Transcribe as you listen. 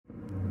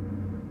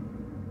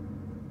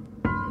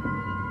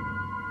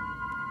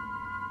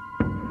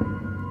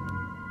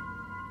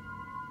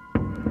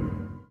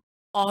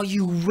Are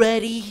you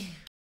ready?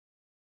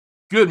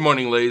 Good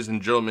morning, ladies and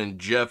gentlemen.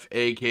 Jeff,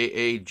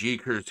 aka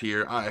GCurse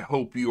here. I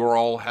hope you are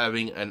all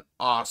having an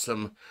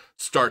awesome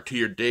start to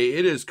your day.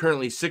 It is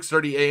currently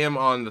 6:30 a.m.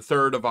 on the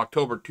 3rd of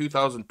October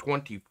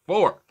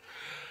 2024.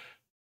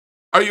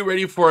 Are you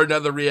ready for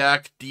another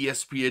React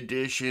DSP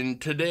edition?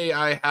 Today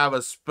I have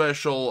a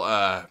special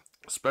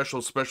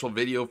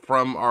video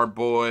from our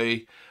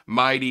boy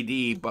Mighty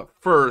D. But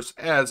first,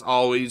 as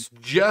always,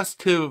 just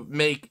to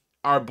make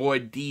our boy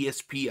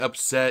DSP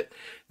upset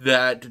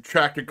that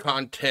detractor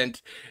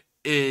content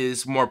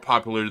is more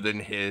popular than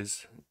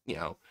his,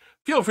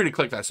 feel free to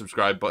click that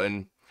subscribe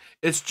button.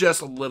 It's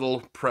just a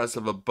little press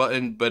of a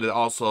button, but it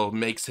also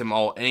makes him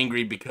all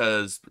angry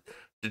because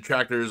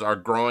detractors are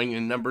growing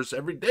in numbers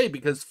every day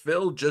because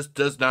Phil just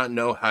does not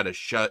know how to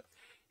shut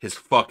his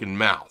fucking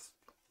mouth.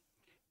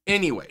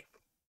 Anyway,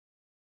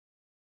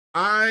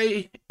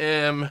 I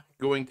am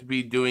going to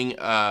be doing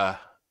a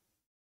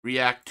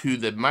react to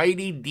the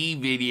Mighty D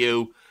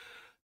video.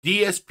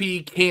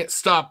 DSP can't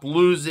stop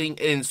losing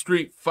in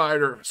Street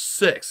Fighter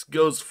 6,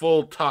 goes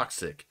full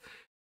toxic.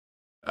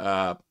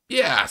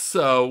 Yeah,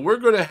 so we're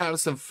gonna have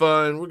some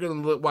fun. We're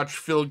gonna watch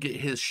Phil get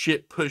his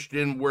shit pushed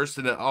in worse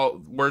than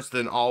all. Well,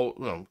 I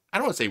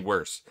don't want to say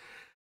worse,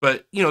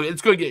 but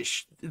his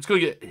shit's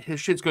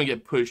gonna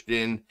get pushed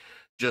in,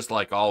 just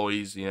like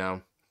always.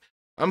 I'm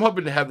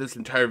hoping to have this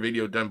entire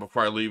video done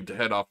before I leave to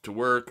head off to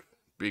work,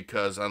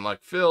 because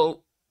unlike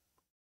Phil,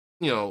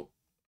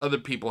 other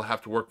people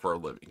have to work for a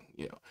living.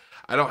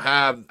 I don't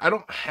have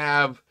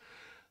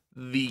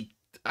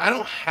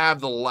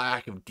the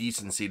lack of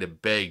decency to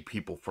beg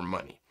people for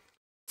money.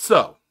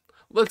 So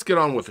let's get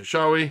on with it,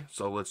 shall we?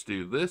 So let's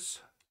do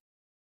this,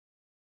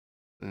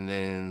 and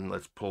then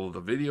let's pull the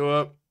video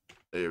up.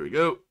 There we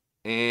go.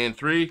 And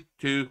 3,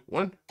 2,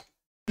 1.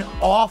 An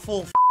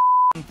awful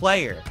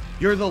player.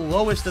 You're the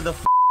lowest of the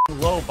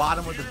low,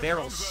 bottom of the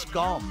barrel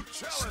scum,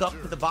 stuck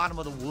to the bottom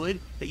of the wood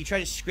that you try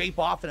to scrape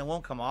off and it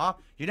won't come off.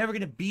 You're never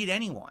gonna beat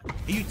anyone.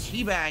 And you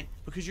teabag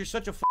because you're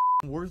such a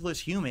worthless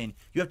human.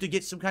 You have to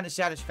get some kind of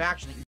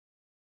satisfaction.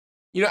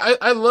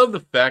 I love the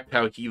fact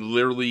how he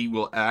literally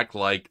will act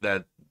like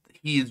that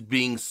he is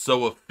being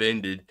so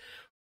offended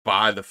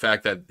by the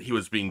fact that he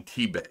was being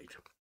teabagged.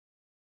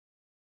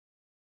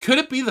 Could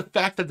it be the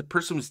fact that the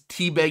person was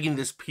teabagging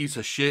this piece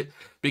of shit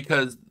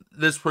because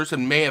this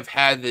person may have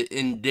had the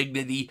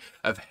indignity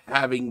of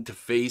having to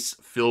face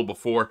Phil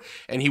before,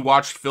 and he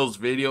watched Phil's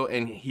video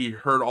and he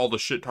heard all the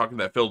shit talking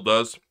that Phil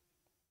does?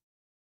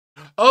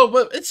 Oh,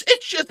 but it's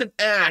just an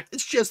act.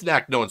 It's just an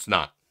act. No, it's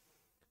not.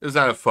 It's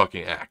not a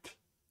fucking act.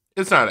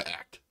 It's not an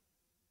act.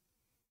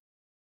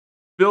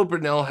 Phil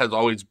Burnell has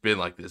always been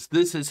like this.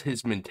 This is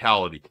his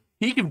mentality.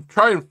 He can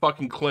try and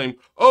fucking claim,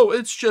 oh,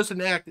 it's just an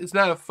act. It's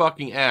not a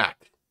fucking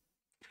act.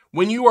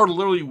 When you are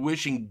literally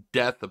wishing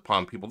death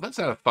upon people, that's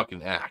not a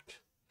fucking act.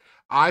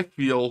 I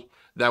feel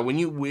that when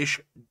you wish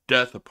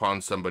death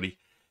upon somebody,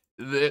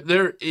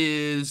 there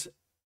is,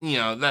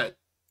 that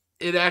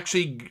it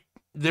actually,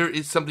 there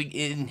is something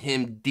in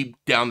him deep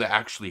down that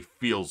actually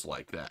feels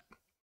like that.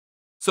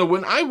 So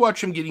when I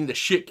watch him getting the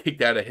shit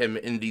kicked out of him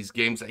in these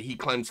games that he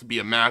claims to be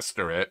a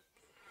master at,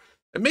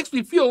 it makes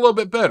me feel a little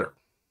bit better.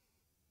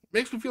 It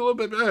makes me feel a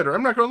little bit better.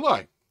 I'm not gonna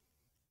lie.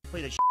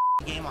 Played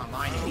a game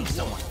online and beat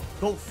someone.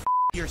 Go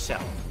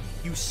yourself.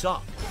 You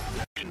suck.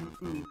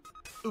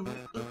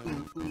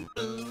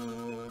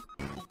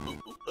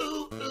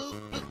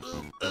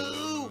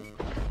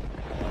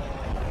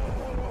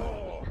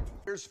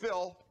 Here's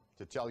Phil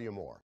to tell you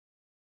more.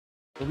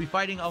 We'll be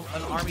fighting an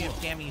army of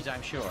cammies,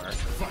 I'm sure.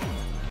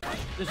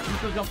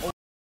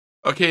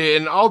 Okay,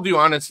 and I'll do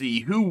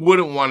honesty, who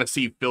wouldn't want to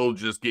see Phil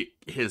just get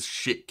his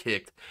shit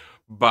kicked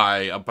by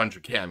a bunch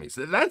of cammies?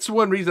 That's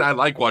one reason I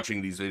like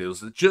watching these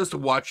videos, is just to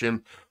watch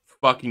him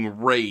fucking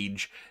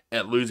rage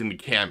at losing to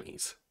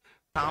cammies.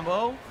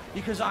 Combo,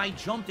 because I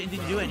jumped in to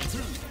do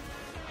anything.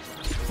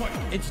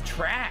 It's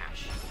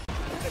trash.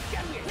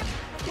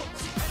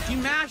 He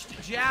mashed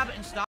jab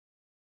and stop.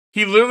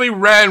 He literally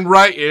ran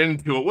right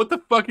into it. What the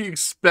fuck are you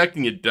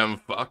expecting, you dumb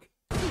fuck?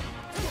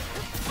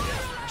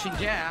 Mashing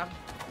jab.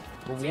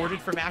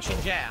 Rewarded for mashing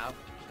jab.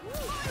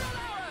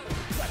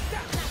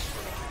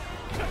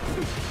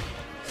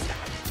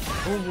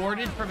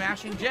 Rewarded for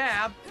mashing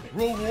jab.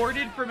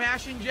 Rewarded for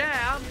mashing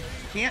jab.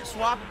 Can't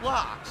swap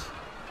blocks.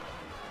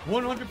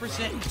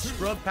 100%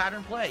 scrub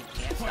pattern play.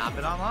 Can't stop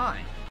it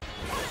online.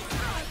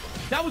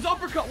 That was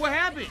uppercut. What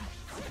happened?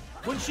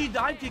 When she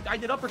dive kicked, I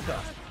did uppercut.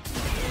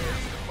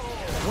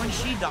 When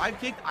she dive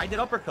kicked, I did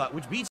uppercut,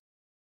 which beats.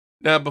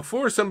 Now,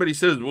 before somebody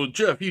says, well,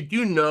 Jeff, you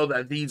do know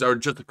that these are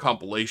just a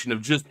compilation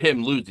of just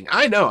him losing.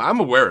 I know, I'm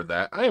aware of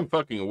that. I am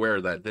fucking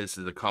aware that this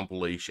is a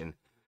compilation.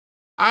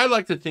 I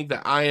like to think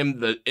that I am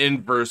the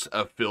inverse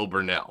of Phil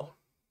Burnell.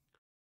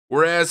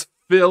 Whereas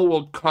Phil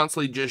will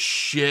constantly just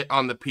shit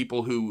on the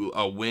people who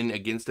win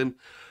against him,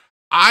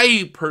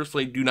 I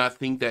personally do not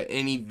think that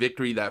any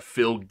victory that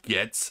Phil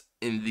gets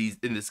in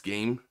this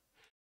game,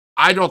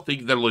 I don't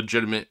think they're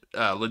legitimate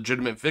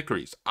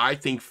victories. I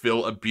think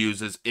Phil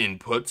abuses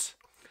inputs.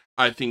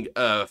 I think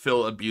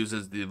Phil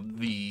abuses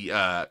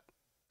the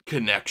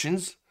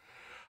connections.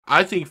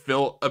 I think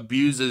Phil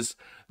abuses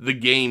the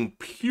game,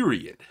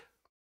 period.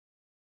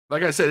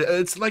 Like I said,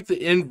 it's like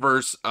the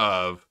inverse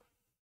of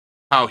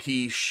how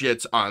he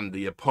shits on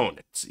the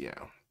opponents, you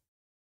know.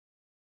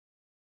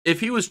 If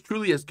he was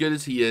truly as good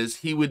as he is,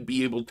 he would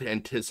be able to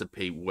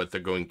anticipate what they're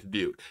going to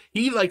do.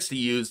 He likes to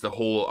use the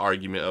whole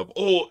argument of,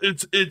 oh,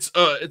 it's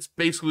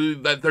basically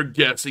that they're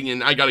guessing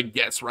and I gotta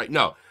guess right.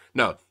 No,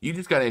 you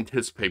just gotta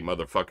anticipate,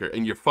 motherfucker,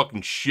 and you're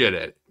fucking shit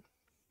at it.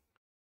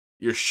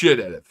 You're shit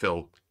at it,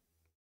 Phil.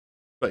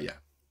 But yeah.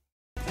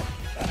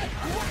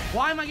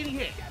 Why am I getting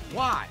hit?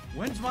 Why?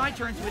 When's my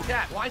turn to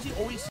attack? Why is he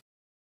always...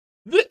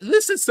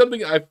 This is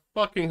something I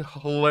fucking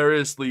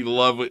hilariously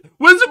love.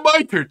 When's it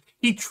my turn?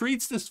 He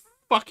treats this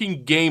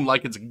fucking game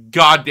like it's a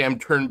goddamn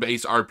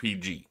turn-based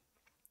RPG.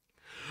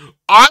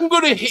 I'm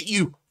gonna hit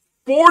you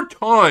 4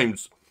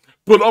 times,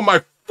 but on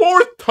my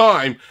 4th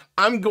time,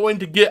 I'm going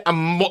to get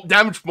a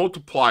damage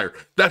multiplier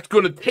that's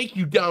gonna take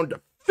you down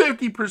to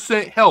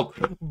 50% health,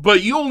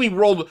 but you only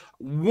rolled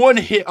 1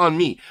 hit on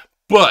me.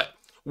 But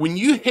when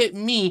you hit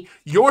me,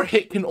 your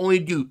hit can only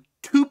do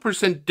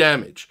 2%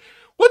 damage.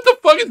 What the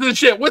fuck is this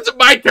shit? When's it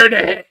my turn to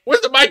hit?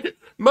 When's it my turn?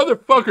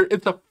 Motherfucker,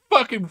 it's a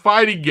fucking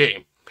fighting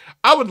game.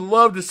 I would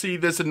love to see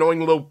this annoying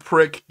little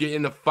prick get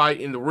in a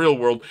fight in the real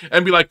world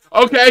and be like,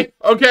 okay,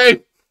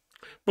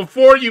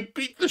 before you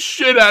beat the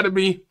shit out of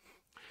me,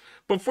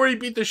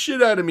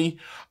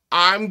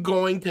 I'm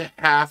going to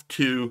have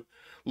to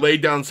lay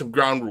down some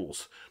ground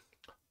rules.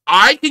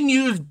 I can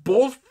use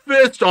both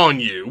fists on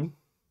you,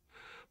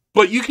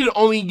 but you can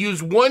only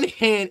use 1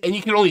 hand and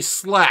you can only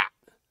slap.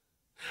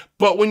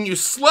 But when you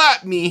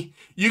slap me,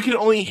 you can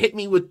only hit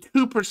me with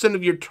 2%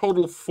 of your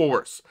total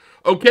force.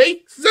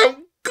 Okay?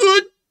 Sound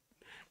good?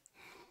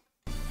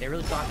 They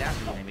really thought that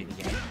was when they made the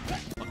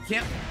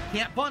game.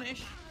 Can't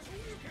punish.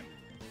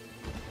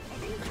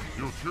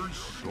 Your theory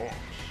sucks.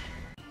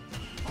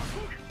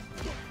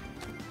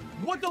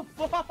 What the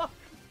fuck?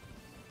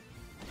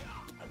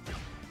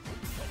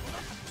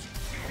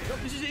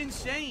 This is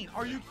insane.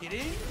 Are you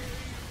kidding?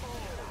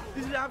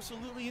 This is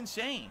absolutely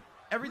insane.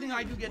 Everything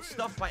I do gets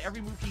stuffed by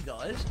every move he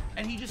does,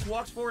 and he just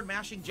walks forward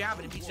mashing jab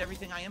and it beats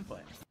everything I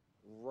input.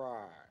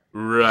 Right.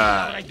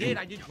 What I did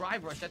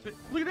drive rush. That's what.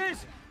 Look at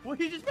this. Well,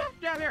 he just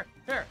jab here.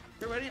 Here,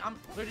 ready?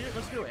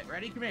 Let's do it.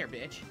 Ready? Come here,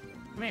 bitch.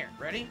 Come here.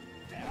 Ready?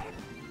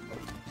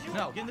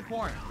 No, get in the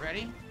corner.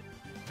 Ready?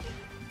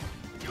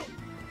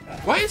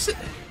 Why is it?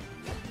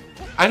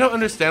 I don't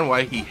understand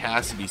why he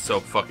has to be so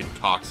fucking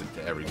toxic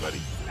to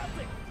everybody.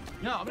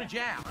 No, I'm gonna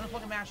jab. I'm gonna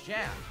fucking mash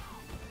jab.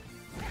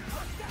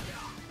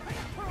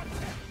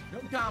 No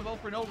combo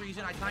for no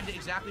reason. I timed it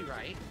exactly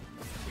right.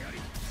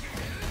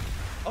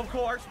 Of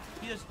course,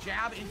 he just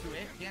jab into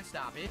it. Can't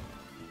stop it.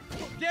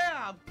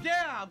 Dab,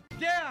 dab,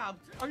 dab.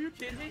 Are you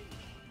kidding me?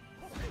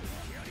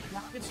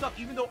 Good stuff.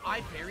 Even though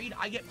I parried,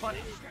 I get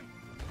punished.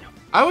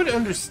 I would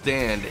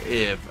understand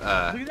if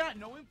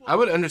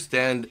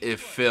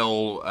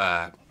Phil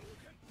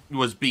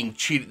was being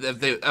cheated. If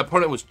the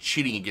opponent was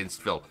cheating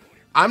against Phil.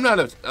 I'm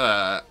not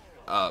a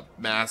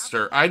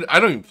master. I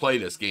don't even play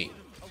this game.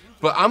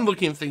 But I'm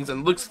looking at things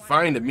and it looks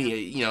fine to me.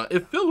 You know,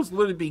 if Phil was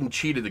literally being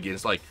cheated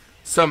against, like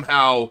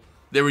somehow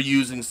they were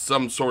using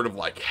some sort of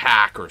like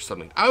hack or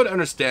something, I would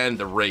understand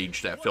the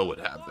rage that Phil would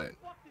have then.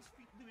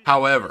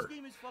 However,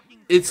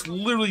 it's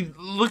literally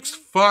looks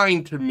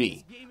fine to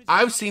me.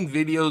 I've seen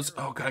videos.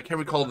 Oh god, I can't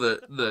recall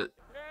the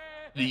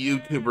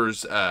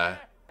YouTuber's. It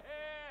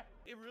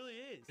really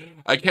is.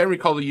 I can't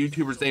recall the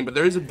YouTuber's name, but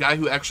there is a guy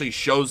who actually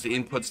shows the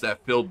inputs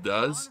that Phil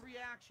does.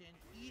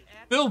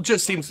 Phil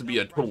just seems to be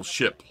a total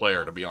shit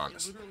player, to be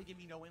honest.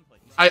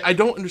 I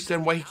don't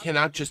understand why he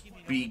cannot just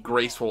be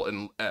graceful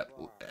and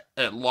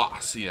at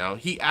loss, you know?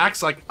 He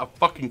acts like a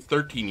fucking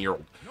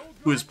 13-year-old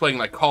who is playing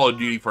like Call of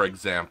Duty, for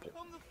example.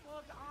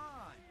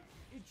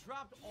 It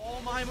dropped all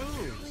my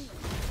moves.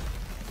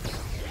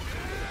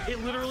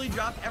 It literally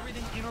dropped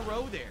everything in a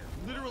row there.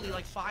 Literally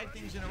like 5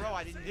 things in a row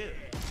I didn't do.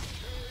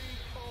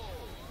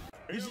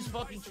 This is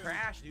fucking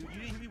trash, dude.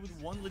 You didn't hit me with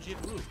 1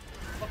 legit move.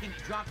 Fucking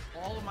dropped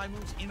all of my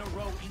moves in a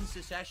row in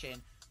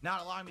succession,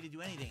 not allowing me to do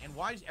anything. And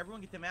why does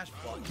everyone get to mash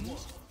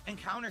buttons and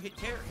counter hit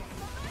Terry?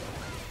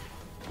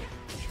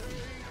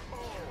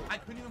 I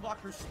couldn't even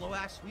block her slow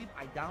ass sweep.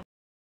 I down.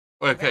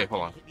 Okay,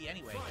 hold on. Hit me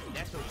anyway.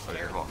 That's what Okay,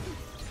 terrible.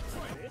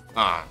 hold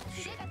on.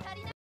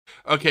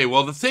 Okay,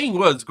 well the thing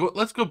was,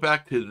 let's go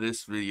back to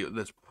this video,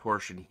 this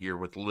portion here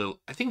with Lily.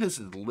 I think this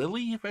is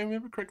Lily, if I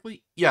remember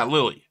correctly. Yeah,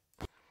 Lily.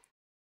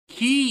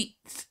 He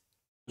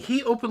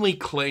openly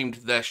claimed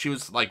that she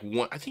was like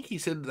one. I think he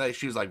said that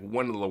she was like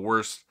one of the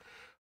worst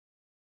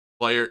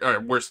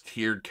worst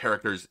tiered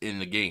characters in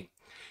the game.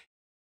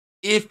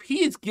 If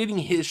he is getting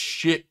his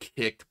shit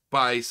kicked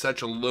by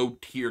such a low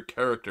tier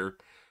character,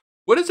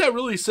 what does that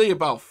really say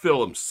about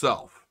Phil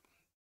himself?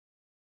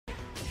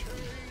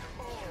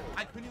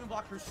 I couldn't even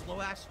block her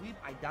slow ass sweep.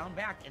 I down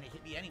back and it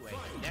hit me anyway.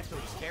 That's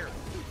what terrible.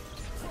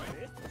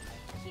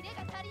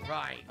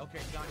 Right. Okay,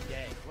 Johnny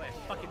Day. What?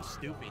 Fucking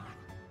stupid.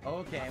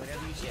 Okay,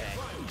 whatever you say.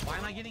 Why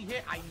am I getting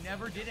hit? I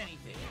never did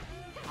anything.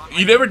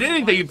 You never did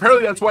anything.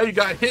 Apparently, that's why you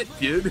got hit,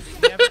 dude.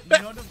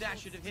 None of that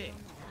should have hit.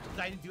 Because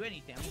I didn't do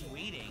anything. I'm just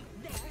waiting.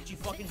 And she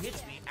fucking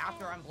hits me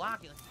after I'm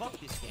blocking. Like, fuck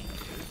this game.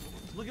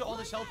 Look at all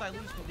this health I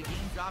lose because the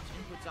game drops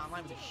inputs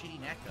online with a shitty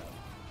netcode.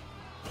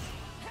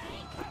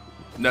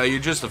 No, you're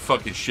just a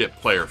fucking shit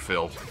player,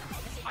 Phil.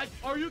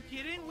 Are you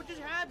kidding? What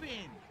just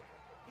happened?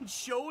 It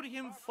showed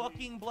him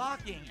fucking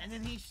blocking, and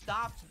then he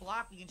stops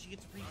blocking and she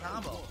gets a free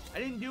combo. I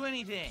didn't do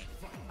anything.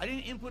 I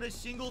didn't input a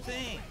single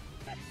thing.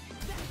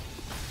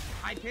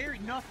 I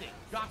parried nothing.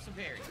 Dropped some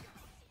parry.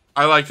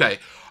 I like that.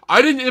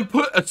 I didn't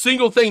input a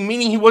single thing,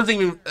 meaning he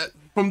wasn't even,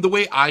 from the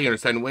way I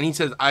understand it, when he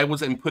says I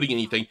wasn't inputting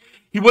anything,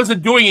 he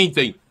wasn't doing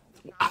anything.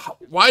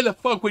 Why the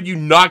fuck would you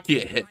not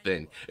get hit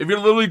then? If you're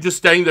literally just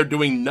standing there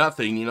doing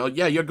nothing, you know,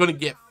 yeah, you're gonna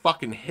get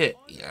fucking hit,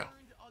 you know.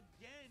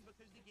 Again,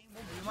 because the game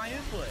won't do my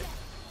input.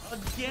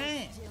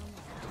 Again.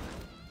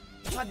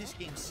 God, this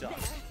game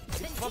sucks.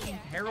 It's fucking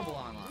terrible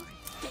online.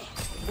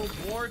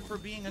 Reward for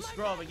being a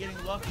scrub and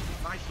getting lucky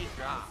because my shit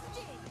dropped.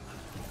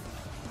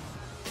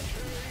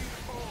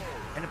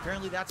 And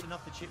apparently that's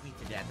enough to chip me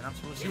to death. And I'm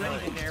supposed to do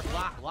anything there.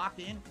 Locked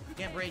in.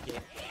 Can't break it.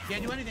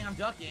 Can't do anything. I'm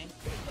ducking.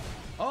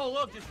 Oh,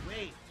 look. Just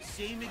wait.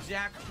 Same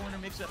exact corner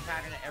mix-up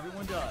pattern that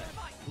everyone does.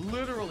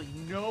 Literally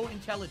no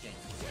intelligence.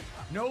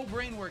 No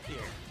brain work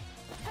here.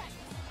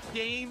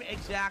 Same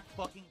exact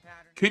fucking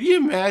pattern. Could you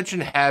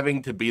imagine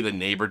having to be the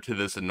neighbor to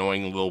this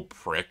annoying little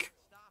prick?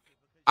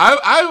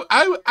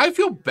 I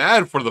feel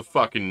bad for the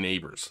fucking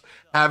neighbors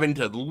having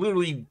to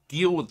literally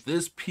deal with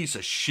this piece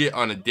of shit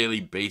on a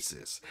daily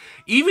basis.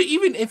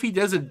 Even if he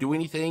doesn't do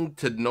anything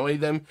to annoy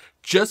them,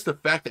 just the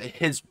fact that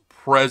his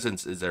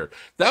presence is there,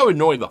 that would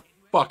annoy the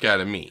fuck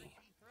out of me.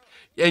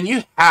 And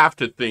you have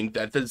to think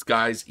that this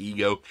guy's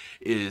ego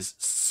is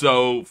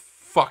so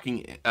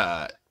fucking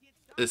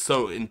is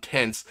so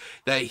intense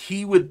that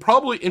he would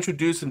probably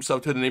introduce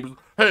himself to the neighbors.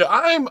 Hey,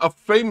 I'm a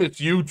famous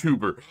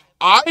YouTuber.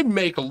 I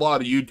make a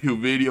lot of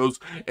YouTube videos,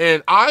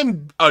 and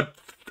I'm a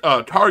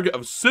target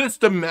of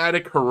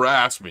systematic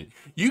harassment.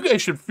 You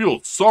guys should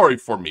feel sorry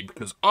for me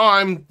because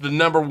I'm the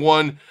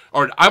 #1,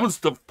 or I was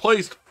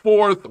placed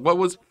fourth. What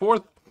was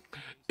fourth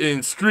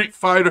in Street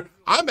Fighter?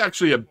 I'm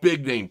actually a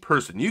big name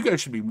person. You guys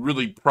should be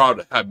really proud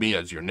to have me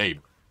as your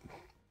neighbor.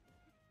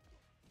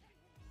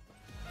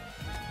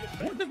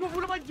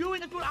 What am I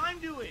doing? That's what I'm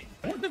doing.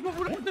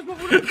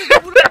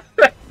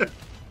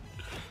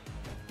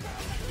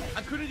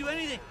 I couldn't do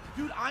anything.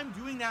 Dude, I'm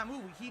doing that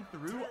move. We keep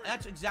through.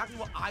 That's exactly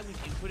what I was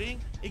inputting.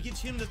 It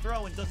gets him to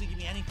throw and doesn't give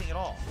me anything at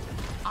all.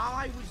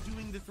 I was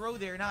doing the throw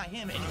there, not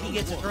him, and he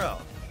gets a throw.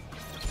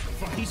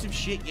 Piece of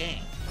shit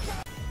game.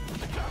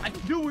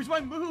 Dude, where's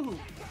my move?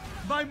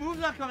 My move's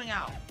not coming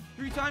out.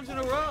 3 times in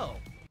a row.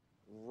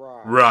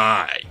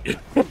 Right.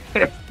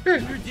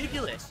 It's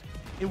ridiculous.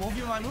 It won't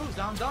give me my moves.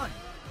 Now I'm done.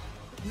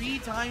 3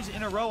 times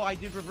in a row I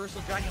did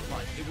reversal dragon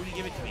punch. It wouldn't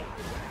give it to me.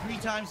 3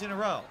 times in a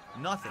row.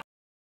 Nothing.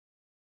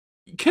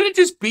 Can it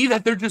just be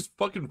that they're just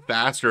fucking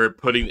faster at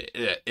putting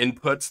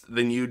inputs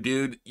than you,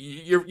 dude?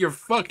 You're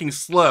fucking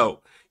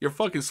slow. You're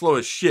fucking slow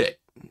as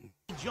shit.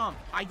 Jump.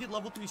 I did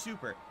level 3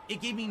 super.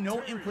 It gave me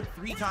no input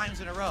 3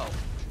 times in a row.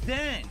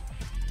 Then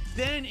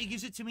it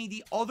gives it to me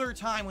the other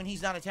time when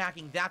he's not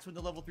attacking. That's when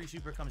the level 3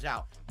 super comes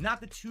out. Not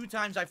the 2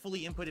 times I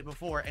fully input it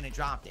before and it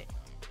dropped it.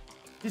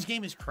 This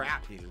game is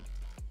crap, dude.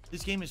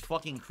 This game is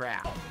fucking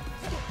crap.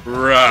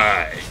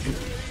 Right.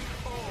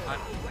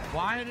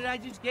 Why did I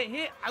just get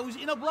hit? I was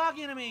in a block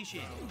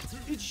animation.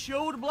 It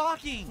showed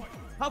blocking.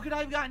 How could I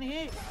have gotten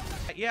hit?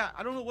 Yeah,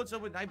 I don't know what's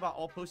up with Nightbot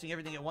all posting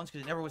everything at once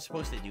because it never was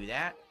supposed to do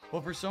that.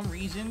 But for some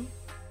reason,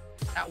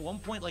 at one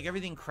point, like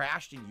everything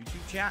crashed in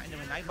YouTube chat, and then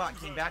when Nightbot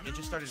came back, it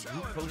just started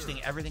group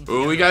posting everything.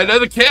 Oh, we got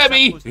another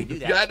cabbie. We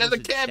got another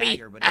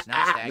cabbie. But it's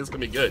not This is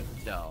gonna be good.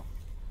 So.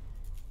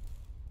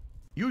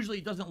 Usually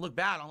it doesn't look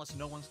bad unless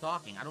no one's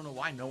talking. I don't know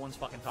why no one's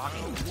fucking talking.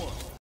 Whoa.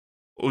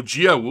 Oh,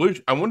 gee, I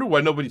wonder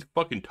why nobody's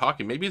fucking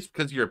talking. Maybe it's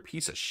because you're a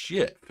piece of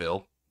shit,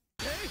 Phil.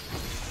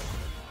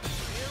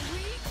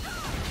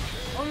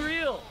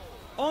 Unreal.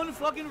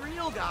 Unfucking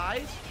real,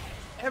 guys.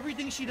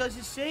 Everything she does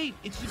is safe.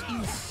 It's just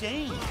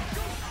insane.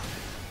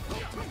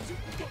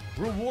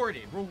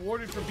 Rewarded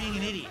for being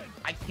an idiot.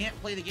 I can't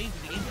play the game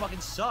because the game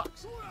fucking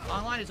sucks.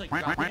 Online it's like,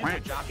 drop the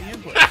input, drop the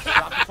input,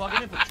 drop the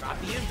fucking input, drop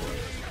the input.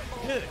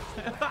 Dude,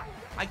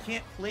 I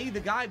can't play the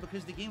guy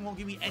because the game won't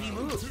give me any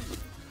moves.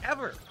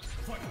 Ever.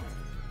 Look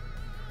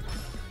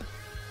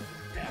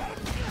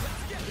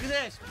at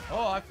this.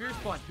 Oh, I Fierce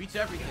Punch beats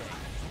everything.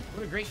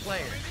 What a great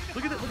player.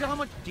 Look at how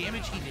much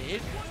damage he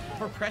did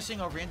for pressing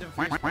a random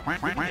Fierce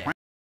Punch.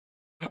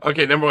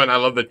 Okay, #1, I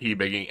love the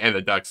teabagging and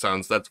the duck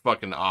sounds. That's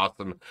fucking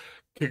awesome.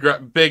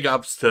 Big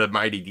ups to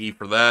Mighty D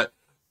for that.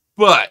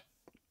 But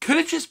could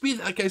it just be,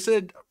 like I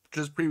said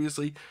just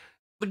previously,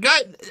 the guy,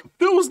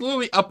 Phil was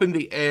literally up in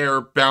the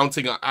air,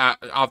 bouncing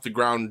off the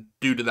ground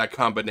due to that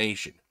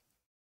combination.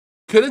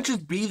 Could it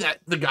just be that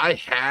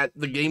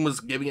the game was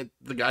giving it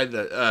the guy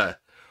the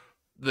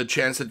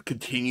chance to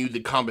continue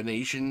the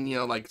combination? You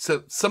know, like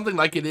something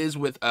like it is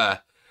with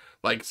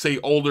Like, say,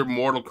 older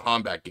Mortal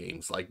Kombat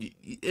games. Like,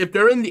 if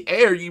they're in the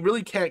air, you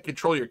really can't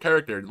control your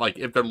character, like,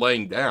 if they're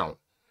laying down,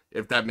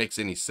 if that makes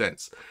any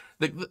sense.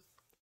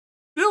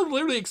 Bill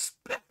literally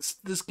expects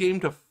this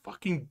game to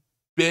fucking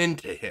bend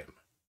to him.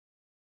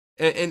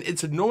 And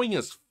it's annoying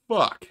as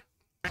fuck.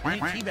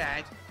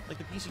 Teabag like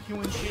the piece of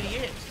human shit he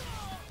is.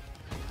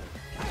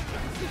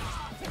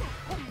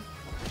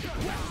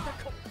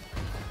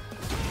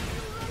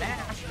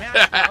 Mash,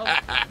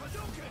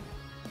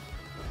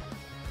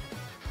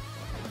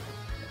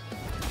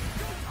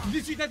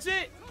 that's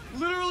it.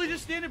 Literally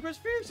just stand and press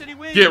fierce and he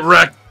wins. Get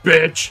wrecked,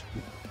 bitch.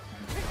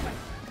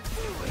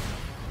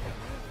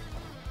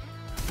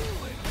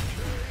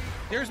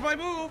 There's my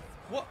move.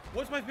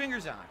 What's my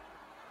fingers on?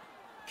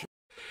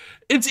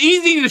 It's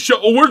easy to show.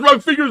 Oh, where's my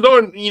fingers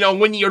on? You know,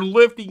 when you're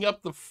lifting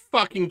up the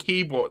fucking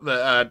keyboard,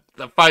 the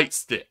fight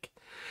stick.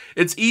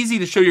 It's easy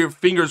to show your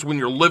fingers when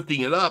you're lifting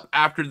it up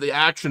after the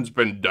action's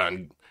been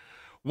done.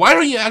 Why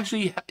don't you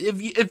actually,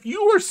 if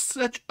you were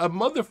such a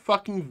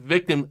motherfucking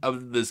victim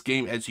of this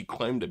game as you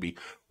claim to be,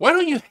 why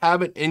don't you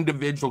have an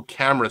individual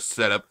camera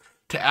setup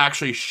to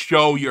actually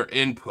show your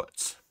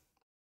inputs?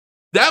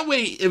 That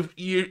way, if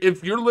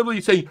you're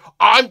literally saying,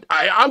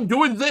 I'm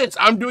doing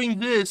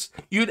this,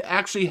 you'd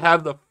actually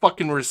have the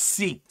fucking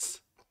receipts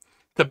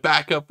to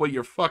back up what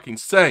you're fucking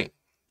saying.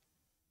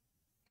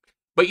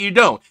 But you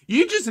don't.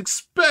 You just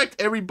expect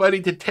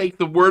everybody to take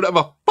the word of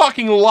a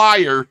fucking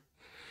liar.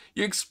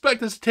 You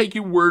expect us to take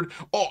your word,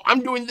 oh, I'm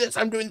doing this,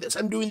 and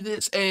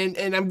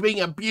I'm being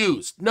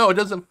abused. No, it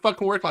doesn't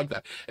fucking work like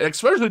that. It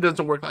especially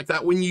doesn't work like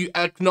that when you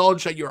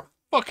acknowledge that you're a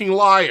fucking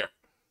liar.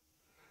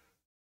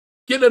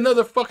 Get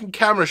another fucking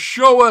camera.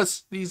 Show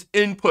us these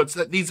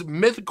inputs, these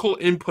mythical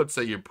inputs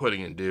that you're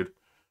putting in, dude.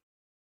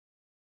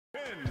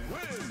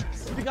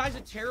 The guy's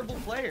a terrible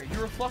player.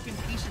 You're a fucking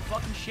piece of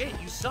fucking shit.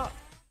 You suck.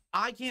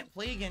 I can't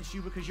play against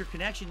you because your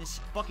connection is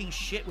fucking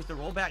shit with the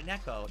rollback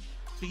netcode.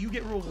 So you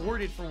get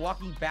rewarded for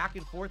walking back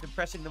and forth and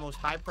pressing the most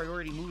high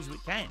priority moves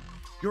with Ken.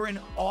 You're an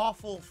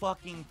awful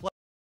fucking player.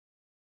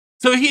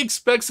 So he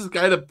expects this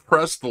guy to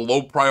press the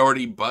low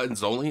priority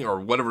buttons only,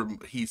 or whatever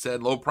he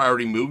said, low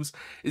priority moves.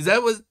 Is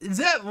that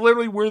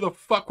literally where the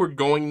fuck we're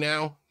going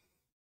now?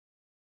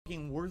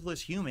 Fucking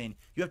worthless human.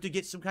 You have to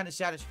get some kind of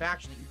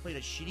satisfaction that you played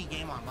a shitty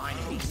game online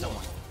and beat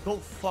someone. Go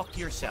fuck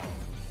yourself.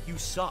 You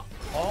suck.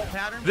 All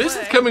pattern. This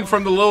is coming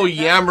from the little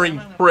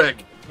yammering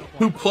prick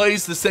who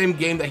plays the same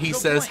game that he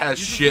says has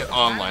shit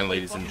online,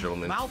 ladies and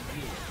gentlemen.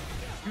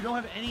 You don't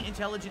have any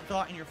intelligent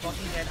thought in your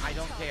fucking head. I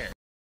don't care.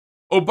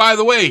 Oh, by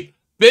the way,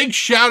 big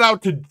shout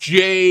out to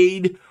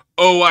Jade,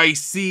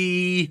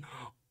 OIC,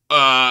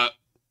 God,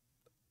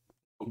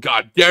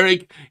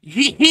 Derek.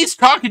 He's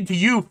talking to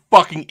you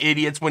fucking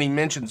idiots when he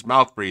mentions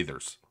mouth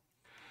breathers.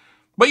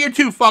 But you're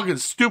too fucking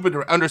stupid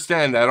to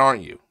understand that,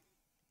 aren't you?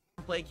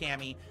 Play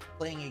Cammy,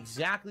 playing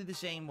exactly the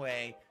same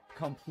way,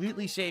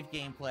 completely safe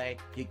gameplay.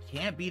 You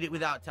can't beat it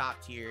without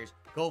top tiers.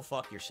 Go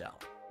fuck yourself.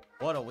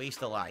 What a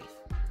waste of life.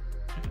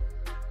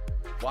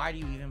 Why do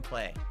you even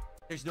play?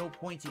 There's no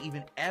point to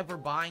even ever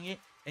buying it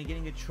and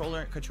getting a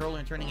controller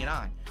and turning it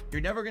on.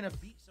 You're never gonna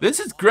beat. This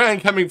is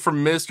grand coming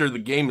from Mr. The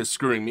game is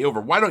screwing me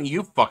over. Why don't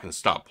you fucking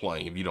stop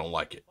playing if you don't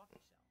like it?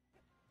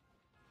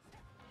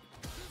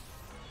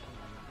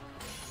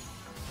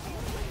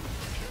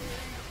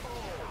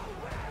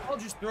 I'll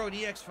just throw an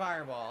EX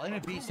Fireball and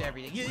it beats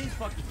everything. Yeah, this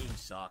fucking game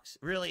sucks.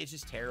 Really, it's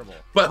just terrible.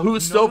 But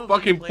who's still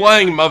fucking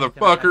playing,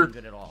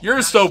 motherfucker?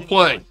 You're still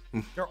playing.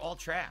 They're all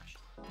trash.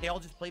 They all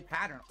just play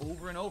pattern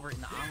over and over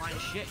in the online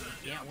shit.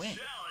 You can't win.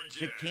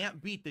 You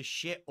can't beat the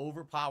shit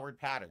overpowered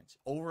patterns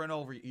over and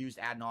over used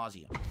ad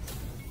nauseum.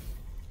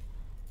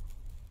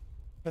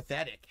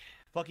 Pathetic.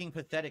 Fucking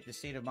pathetic, the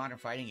state of modern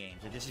fighting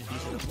games. And these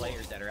are the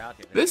players that are out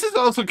there. This is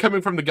also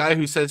coming from the guy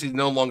who says he's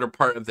no longer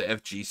part of the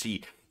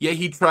FGC. Yet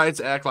he tries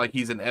to act like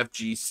he's an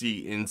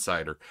FGC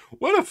insider.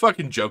 What a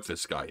fucking joke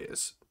this guy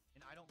is.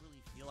 And I don't really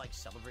feel like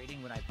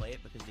celebrating when I play it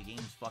because the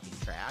game's fucking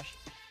trash.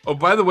 Oh,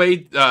 by the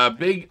way,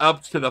 big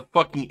ups to the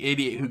fucking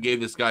idiot who gave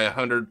this guy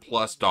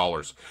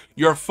 $100+.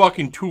 You're a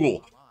fucking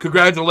tool.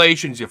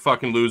 Congratulations, you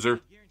fucking loser.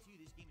 I guarantee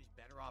you this game is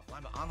better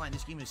offline, but online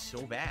this game is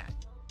so bad.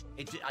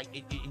 It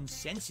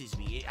incenses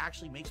me. It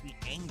actually makes me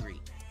angry.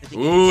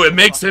 Ooh, it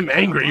makes him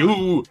angry.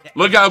 Ooh,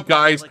 look out,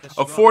 guys.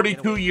 A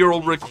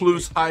 42-year-old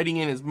recluse hiding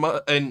in his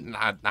not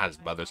his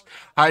mother's,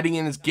 hiding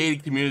in his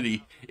gated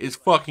community is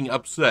fucking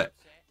upset.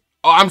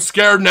 Oh, I'm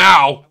scared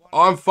now.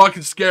 Oh, I'm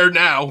fucking scared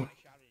now.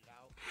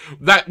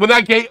 When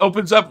that gate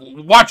opens up,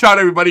 watch out,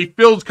 everybody.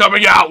 Phil's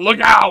coming out.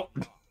 Look out.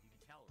 You can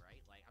tell,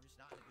 right? Like, I'm just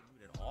not in a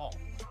good mood at all.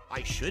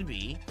 I should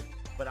be,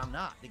 but I'm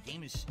not. The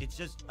game is, it's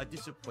just a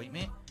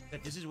disappointment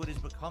that this is what has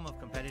become of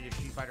competitive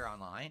Street Fighter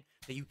Online,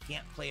 that you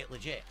can't play it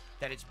legit.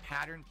 That it's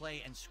pattern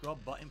play and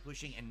scrub button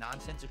pushing and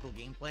nonsensical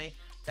gameplay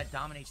that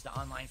dominates the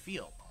online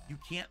field. You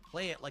can't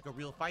play it like a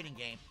real fighting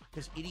game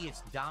because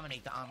idiots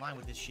dominate the online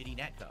with this shitty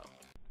netcode.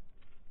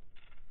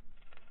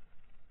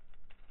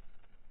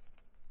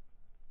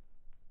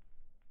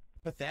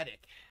 Pathetic.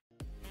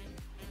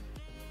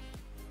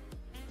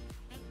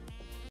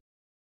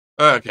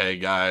 Okay,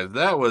 guys,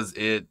 that was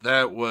it.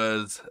 That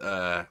was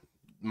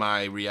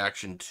my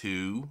reaction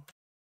to.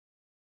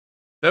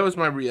 That was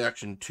my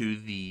reaction to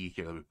the.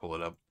 Here, let me pull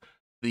it up.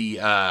 The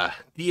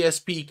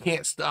DSP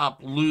can't stop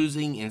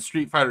losing in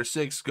Street Fighter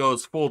 6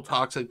 goes full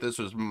toxic. This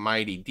was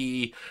Mighty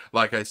D.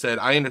 Like I said,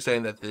 I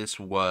understand that this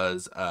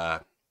was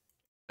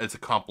it's a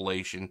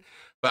compilation,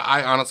 but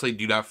I honestly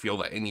do not feel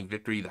that any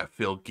victory that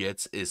Phil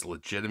gets is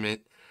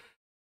legitimate.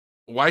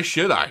 Why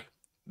should I?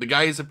 The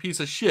guy is a piece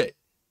of shit.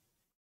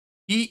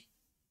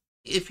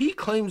 If he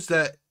claims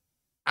that,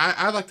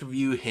 I like to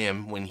view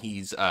him when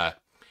he's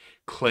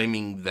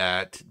claiming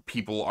that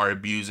people are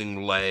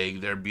abusing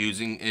lag, they're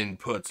abusing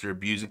inputs, they're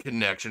abusing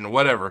connection, or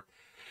whatever.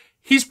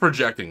 He's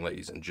projecting,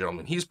 ladies and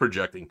gentlemen. He's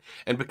projecting,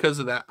 and because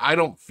of that, I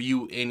don't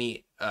view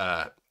any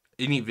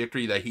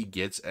victory that he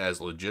gets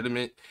as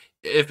legitimate.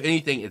 If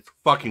anything, it's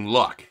fucking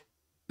luck.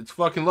 It's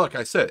fucking luck.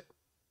 I said it.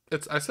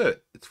 I said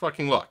it. It's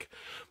fucking luck.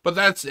 But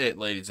that's it,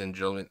 ladies and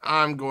gentlemen.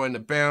 I'm going to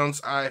bounce.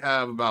 I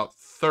have about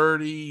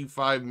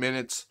 35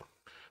 minutes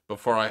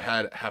before I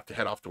have to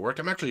head off to work.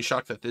 I'm actually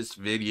shocked that this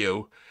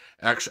video,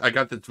 I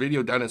got this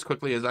video done as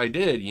quickly as I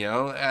did, you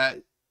know.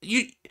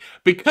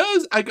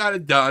 Because I got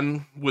it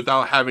done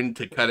without having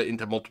to cut it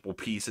into multiple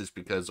pieces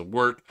because of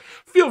work.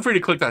 Feel free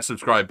to click that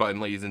subscribe button,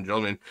 ladies and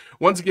gentlemen.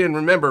 Once again,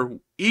 remember,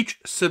 each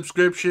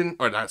subscription,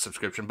 or not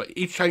subscription, but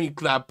each time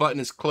that button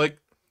is clicked,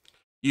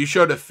 you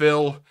show to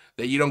Phil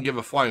that you don't give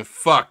a flying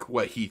fuck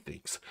what he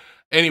thinks.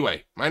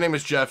 Anyway, my name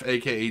is Jeff,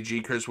 aka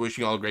GCurse,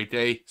 wishing you all a great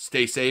day.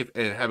 Stay safe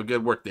and have a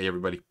good work day,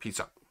 everybody. Peace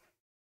out.